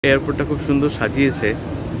এয়ারপোর্টটা খুব সুন্দর সাজিয়েছে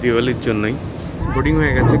দিওয়ালির জন্যই। বোর্ডিং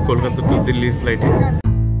হয়ে গেছে কলকাতা টু দিল্লির ফ্লাইটে।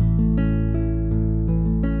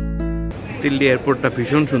 দিল্লি এয়ারপোর্টটা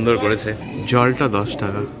ভীষণ সুন্দর করেছে। জলটা 10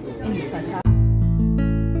 টাকা।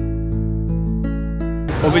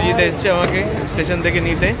 অভিজিৎ এসছে আমাকে স্টেশন থেকে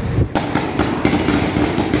নিতে।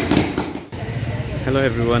 Hello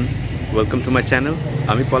everyone, welcome to my channel.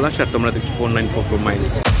 আমি পলাশ আর তোমরা দেখছো 4944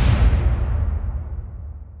 মাইলস।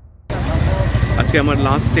 আজকে আমার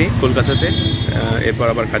লাস্ট ডে কলকাতাতে। এরপর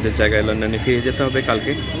আবার কাজের জায়গায় লন্ডনে ফিরে যেতে হবে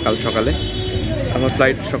কাল সকালে। আমার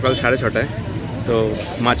ফ্লাইট সকাল 6:30টায়, তো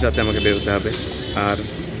মাঝরাতে আমাকে বেরোতে হবে। আর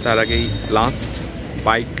তার আগেই লাস্ট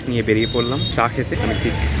বাইক নিয়ে বেরিয়ে পড়লাম চা খেতে। আমি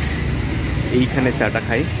ঠিক এইখানে চাটা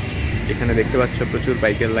খাই। এখানে দেখতে পাচ্ছ প্রচুর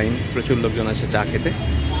বাইকের লাইন, প্রচুর লোকজন আসে চা খেতে।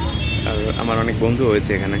 আর আমার অনেক বন্ধু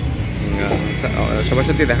হয়েছে এখানে, সবার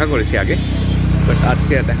সাথে দেখা করেছি আগে, বাট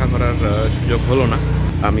আজকে দেখা করার সুযোগ হলো না।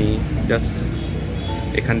 আমি জাস্ট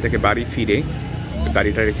এখান থেকে বাড়ি ফিরে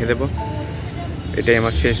গাড়িটা রেখে দেব। এটাই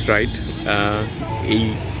আমার শেষ রাইড এই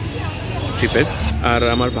ট্রিপের। আর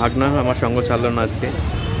আমার ভাগনা আমার সঙ্গ ছাড়লো না আজকে,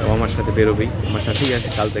 ও আমার সাথে বেরোবেই, আমার সাথেই আছে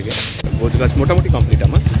কাল থেকে। ভোজ গাছ মোটামুটি কমপ্লিট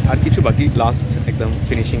আমার, আর কিছু বাকি, লাস্ট একদম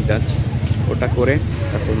ফিনিশিং টাচ ওটা করে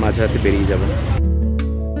তারপর মাঝরাতে বেরিয়ে যাবো।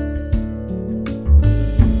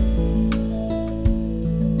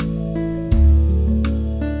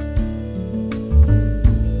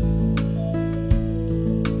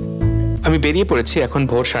 আমি বেরিয়ে পড়েছি, এখন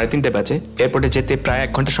ভোর 3:30 বাজে। এয়ারপোর্টে যেতে প্রায়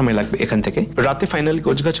 1 ঘন্টা সময় লাগবে এখান থেকে। রাতে ফাইনালি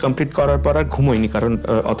গোছগাছ কমপ্লিট করার পর আর ঘুমোইনি, কারণ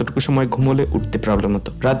অতটুকু সময় ঘুমোলে উঠতে প্রবলেম হতো।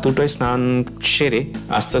 রাত 2টায় স্নান সেরে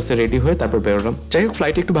আস্তে আস্তে রেডি হয়ে তারপর বেরোলাম। যাই হোক,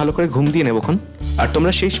 ফ্লাইটে একটু ভালো করে ঘুম দিয়ে নেবক্ষণ। আর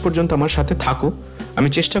তোমরা শেষ পর্যন্ত আমার সাথে থাকো, আমি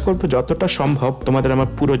চেষ্টা করবো যতটা সম্ভব তোমাদের আমার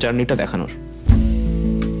পুরো জার্নিটা দেখানোর।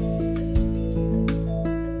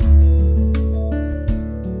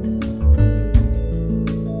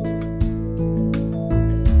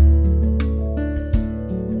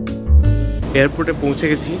 এয়ারপোর্টে পৌঁছে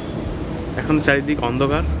গেছি। এখন চারিদিক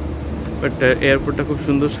অন্ধকার, বাট এয়ারপোর্টটা খুব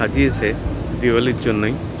সুন্দর সাজিয়েছে দিওয়ালির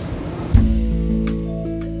জন্যই।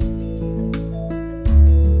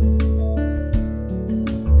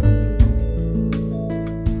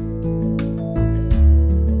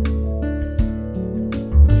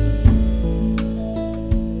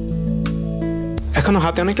 এখনো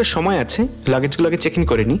হাতে অনেকটা সময় আছে, লাগেজগুলোকে চেক ইন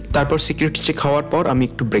করে নিই, তারপর সিকিউরিটি চেক হওয়ার পর আমি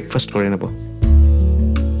একটু ব্রেকফাস্ট করে নেব।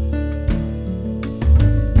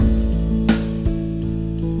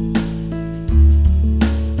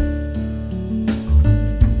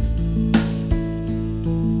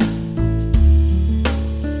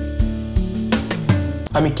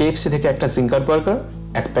 আমি KFC থেকে একটা জিঙ্গার বার্গার,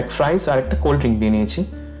 এক প্যাক ফ্রাইস আর একটা কোল্ড ড্রিঙ্ক নিয়ে নিয়েছি।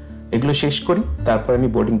 এগুলো শেষ করি, তারপর আমি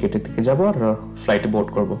বোর্ডিং গেটের দিকে যাব আর ফ্লাইটে বোর্ড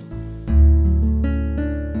করব।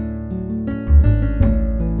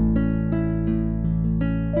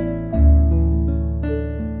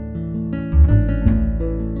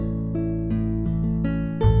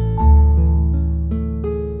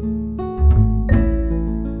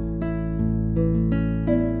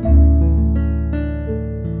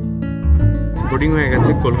 বোর্ডিং হয়ে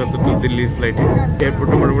গেছে কলকাতা টু দিল্লির ফ্লাইটে।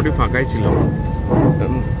 এয়ারপোর্টটা মোটামুটি ফাঁকাই ছিল,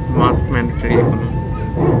 মাস্ক ম্যান্ডেটরি এখনো,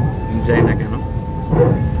 যাই না কেন।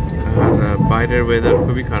 আর বাইরের ওয়েদার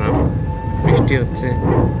খুবই খারাপ, বৃষ্টি হচ্ছে,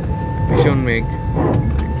 ভীষণ মেঘ,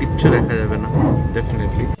 কিচ্ছু দেখা যাবে না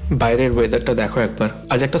ডেফিনেটলি। বাইরের ওয়েদারটা দেখো একবার।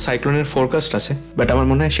 আজ একটা সাইক্লোনের ফোরকাস্ট আছে, বাট আমার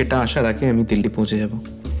মনে হয় সেটা আসার আগে আমি দিল্লি পৌঁছে যাব।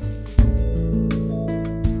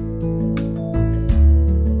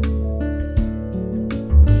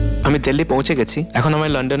 আমি দিল্লি পৌঁছে গেছি। এখন আমার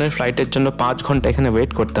লন্ডনের ফ্লাইটের জন্য 5 ঘন্টা এখানে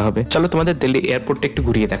ওয়েট করতে হবে। চলো তোমাদের দিল্লি এয়ারপোর্টটা একটু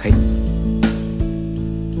ঘুরিয়ে দেখাই।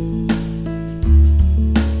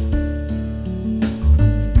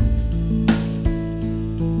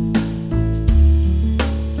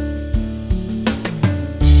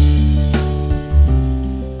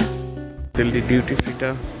 দিল্লি ডিউটি ফ্রিটা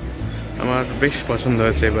আমার বেশ পছন্দ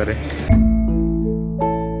হয়েছে এবারে।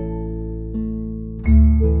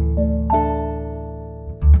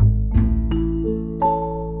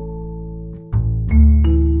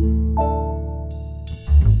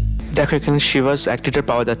 দেখো, এখানে শিভাস 1 লিটার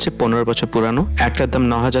পাওয়া যাচ্ছে, 15 বছর পুরানো। একটার দাম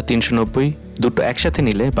 9,390, দুটো একসাথে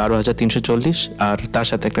নিলে 12,340, আর তার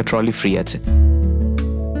সাথে একটা ট্রলি ফ্রি আছে।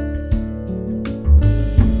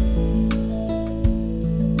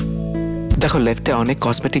 দেখো, লেফটে অনেক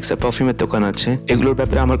কসমেটিক্স আর পারফিউমের দোকান আছে। এগুলোর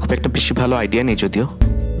ব্যাপারে আমার খুব একটা বেশি ভালো আইডিয়া নেই যদিও।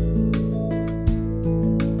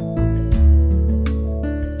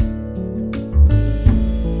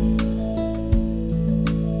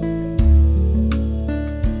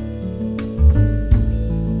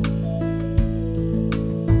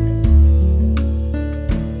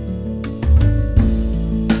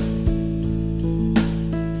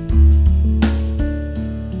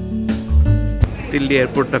 দিল্লি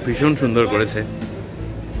এয়ারপোর্টটা ভীষণ সুন্দর করেছে।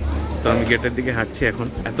 তো আমি গেটের দিকে হাঁটছি এখন।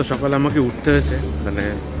 এত সকালে আমাকে উঠতে হয়েছে, মানে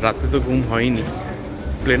রাতে তো ঘুম হয়নি।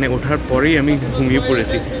 প্লেনে ওঠার পরেই আমি ঘুমিয়ে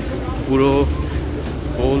পড়েছি। পুরো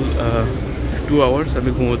হোল 2 আওয়ার্স আমি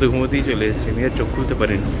ঘুমোতেই চলে এসেছি। আমি আর চোখ খুলতে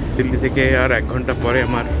পারিনি। দিল্লি থেকে আর 1 ঘন্টা পরে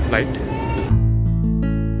আমার ফ্লাইট।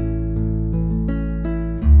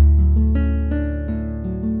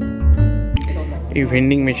 এই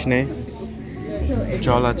ভেন্ডিং মেশিনে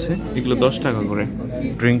জল আছে, এগুলো 10 টাকা করে।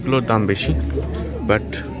 ড্রিঙ্কগুলোর দাম বেশি, বাট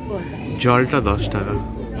জলটা 10 টাকা।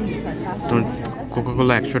 তো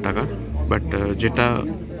কোকাকোলা 100 টাকা, বাট যেটা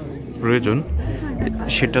প্রয়োজন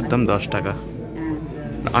সেটার দাম 10 টাকা।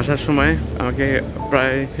 আসার সময় আমাকে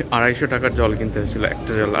প্রায় 250 টাকার জল কিনতে হয়েছিল,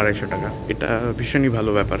 একটা জল 250 টাকা। এটা ভীষণই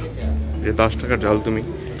ভালো ব্যাপার যে 10 টাকার জল তুমি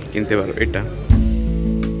কিনতে পারো। এটা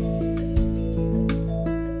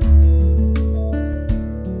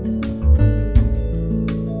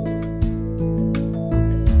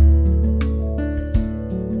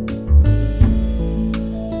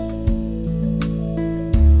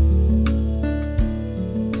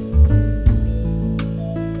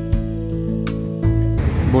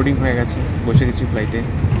বোর্ডিং হয়ে গেছে, বসে গেছি ফ্লাইটে।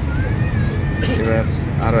 এবার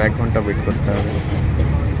আরও 1 ঘন্টা ওয়েট করতে হবে।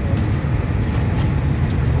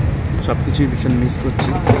 সব কিছুই ভীষণ মিস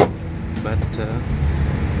করছি, but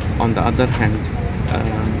on the other hand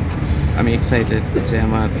আমি এক্সাইটেড যে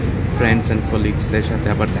আমার ফ্রেন্ডস অ্যান্ড কলিগসদের সাথে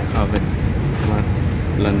আবার দেখা হবে আমার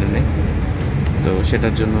লন্ডনে। তো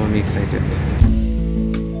সেটার জন্য আমি এক্সাইটেড।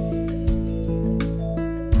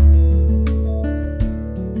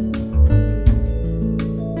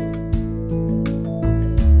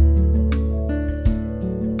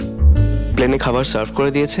 প্লেনে খাবার সার্ভ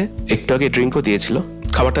করে দিয়েছে, একটু আগে ড্রিঙ্কও দিয়েছিল।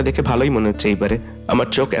 খাবারটা দেখে ভালোই মনে হচ্ছে। এইবারে আমার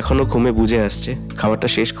চোখ এখনো ঘুমে বুজে আসছে। খাবারটা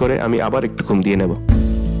শেষ করে আমি আবার একটু ঘুম দিয়ে নেব।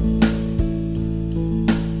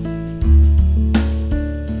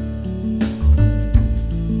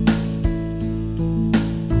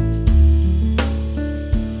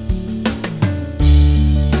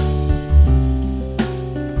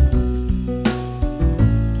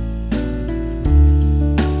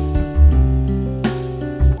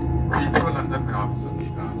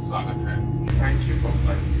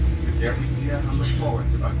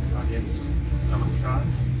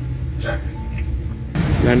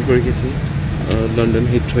 ল্যান্ড করে গেছি লন্ডন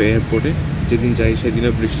হিথ্রো এয়ারপোর্টে। যেদিন যাই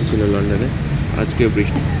সেদিনও বৃষ্টি ছিল লন্ডনে, আজকেও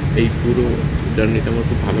বৃষ্টি। এই পুরো জার্নিটা আমার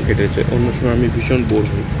খুব ভালো কেটেছে। অন্য সময় আমি ভীষণ বোর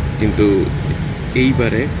হই, কিন্তু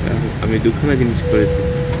এইবারে আমি দুখানা জিনিস করেছি,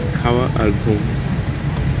 খাওয়া আর ঘুম।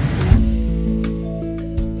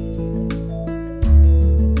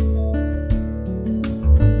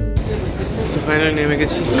 ফাইনালি নেমে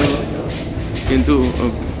গেছি, কিন্তু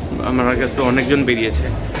আমার আগে তো অনেকজন বেরিয়েছে।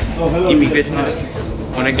 ইমিগ্রেশনে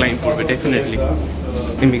অনেক লাইন পড়বে ডেফিনেটলি।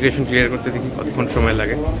 ইমিগ্রেশন ক্লিয়ার করতে দেখি কতক্ষণ সময়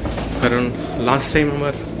লাগে, কারণ লাস্ট টাইম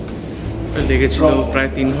আমার লেগেছিল প্রায়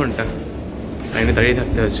 3 ঘন্টা লাইনে দাঁড়িয়ে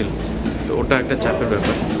থাকতে হয়েছিল। তো ওটা একটা চাপের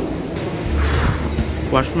ব্যাপার।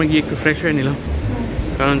 ওয়াশরুমে গিয়ে একটু ফ্রেশ হয়ে নিলাম,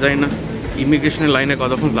 কারণ জানি না ইমিগ্রেশনের লাইনে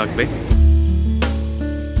কতক্ষণ লাগবে।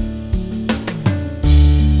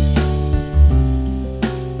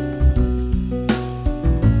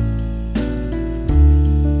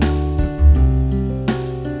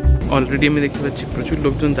 অলরেডি আমি দেখতে পাচ্ছি প্রচুর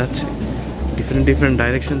লোকজন যাচ্ছে, ডিফারেন্ট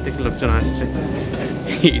ডাইরেকশন থেকে লোকজন আসছে।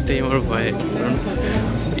 এটাই আমার ভয়, কারণ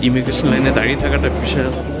ইমিগ্রেশন লাইনে দাঁড়িয়ে থাকাটা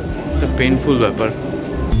বিশাল একটা পেইনফুল ব্যাপার।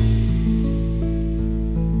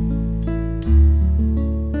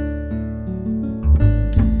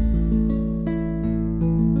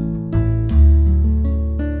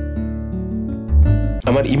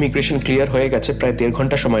 আমার ইমিগ্রেশন ক্লিয়ার হয়ে গেছে, প্রায় 1.5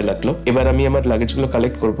 ঘন্টা সময় লাগলো। এবার আমি আমার লাগেজগুলো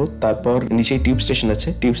কালেক্ট করব, তারপর নিচেই টিউব স্টেশন আছে,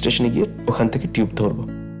 টিউব স্টেশনে গিয়ে ওখান থেকে টিউব ধরবো।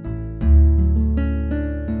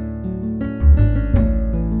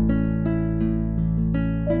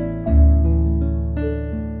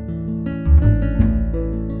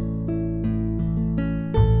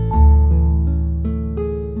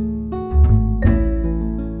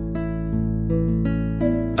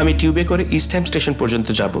 আমি টিউবে করে ইস্ট হ্যাম স্টেশন পর্যন্ত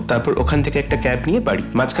যাব, তারপর ওখান থেকে একটা ক্যাব নিয়ে বাড়ি।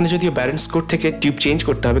 মাঝখানে যদিও ব্যারেন্স কোর্ট থেকে টিউব চেঞ্জ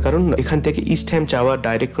করতে হবে, কারণ এখান থেকে ইস্ট হ্যাম যাওয়ার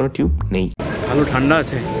ডাইরেক্ট কোনো টিউব নেই। ভালো ঠান্ডা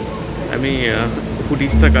আছে, আমি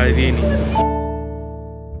হুডিসটা গায়ে দিয়ে নিই।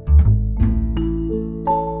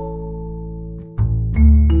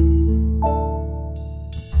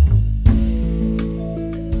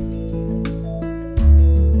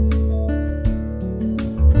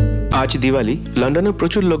 আজ দিওয়ালি। লন্ডনে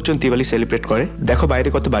প্রচুর লোকজন দিওয়ালি সেলিব্রেট করে। দেখো বাইরে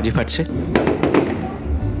কত বাজি ফাটছে।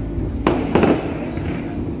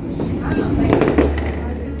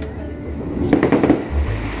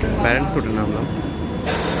 প্যারেন্টস কোর্টে নামলাম,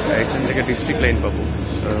 এখান থেকে ডিস্ট্রিক্ট লাইন পাবো,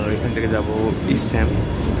 এখান থেকে যাব ইস্ট হ্যাম।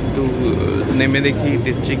 কিন্তু নেমে দেখি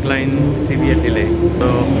ডিস্ট্রিক্ট লাইন সিভিয়ার ডিলে, তো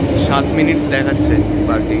 7 মিনিট দেখাচ্ছে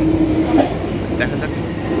পার্কিং। দেখা যাক,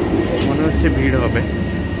 মনে হচ্ছে ভিড় হবে।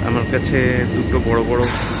 আমার কাছে দুটো বড় বড়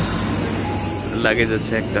লাগেজ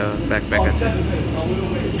আছে, একটা ব্যাকপ্যাক আছে,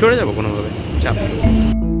 চড়ে যাবো কোনোভাবে, চাপ নেই।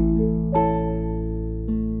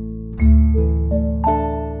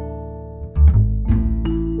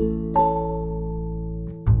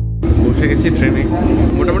 বসে গেছি ট্রেনে,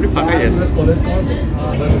 মোটামুটি ফাঁকাই আছে,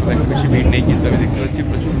 বেশি ভিড় নেই। কিন্তু আমি দেখতে পাচ্ছি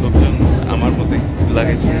প্রচুর লোকজন আমার মতে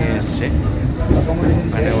লাগেজ নিয়ে এসছে,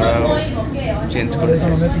 মানে ওরা চেঞ্জ করেছে,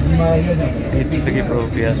 ভিতর থেকে পুরো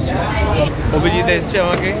আসছে। অভিজিৎ এসছে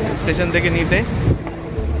আমাকে স্টেশন থেকে নিতে,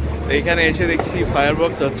 তো এইখানে এসে দেখছি ফায়ার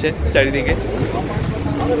বক্স হচ্ছে চারিদিকে।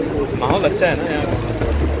 माहौल अच्छा है ना यहाँ,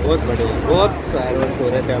 बहुत बड़े, बहुत फायरवर्क्स हो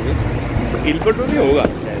रहे थे अभी। इलकोट में भी होगा,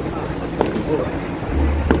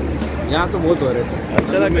 यहाँ तो बहुत हो रहे थे।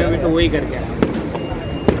 अच्छा लगा। मैं भी तो वही करके आया।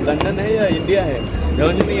 लंदन है या इंडिया है,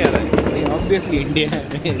 समझ नहीं आ रहा है। नहीं, ऑब्वियसली इंडिया है।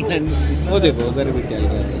 वो देखो उधर भी चल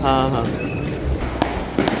रहा है। हाँ हाँ,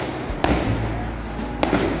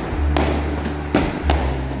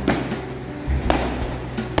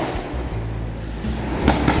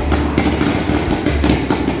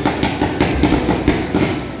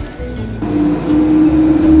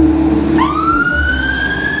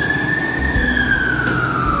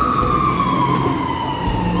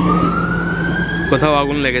 কোথাও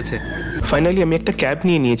আগুন লেগেছে। ফাইনালি আমি একটা ক্যাব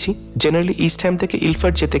নিয়ে নিয়েছি। জেনারেলি ইস্ট হ্যাম থেকে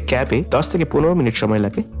ইলফার্ট যেতে ক্যাবে 10 থেকে 15 মিনিট সময়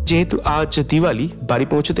লাগে। যেহেতু আজ দিওয়ালি, বাড়ি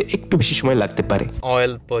পৌঁছতে একটু বেশি সময় লাগতে পারে।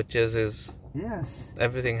 Oil purchases, Yes,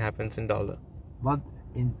 everything happens in dollar. but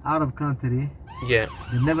in Arab country Yeah,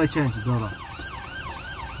 they never change dollar.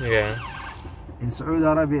 yeah. In Saudi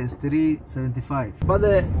Arabia it's 375. But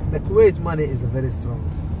the Kuwait money is very strong.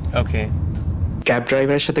 Okay. Cab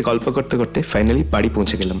ড্রাইভারের সাথে গল্প করতে করতে ফাইনালি বাড়ি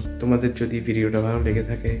পৌঁছে গেলাম। তোমাদের যদি ভিডিওটা ভালো লেগে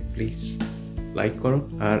থাকে প্লিজ লাইক করো,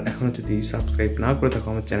 আর এখনো যদি সাবস্ক্রাইব না করে থাকো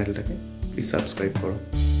আমার চ্যানেলটাকে প্লিজ সাবস্ক্রাইব করো।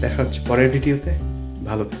 দেখা হচ্ছে পরের ভিডিওতে,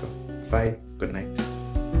 ভালো থেকো, বাই, গুড নাইট।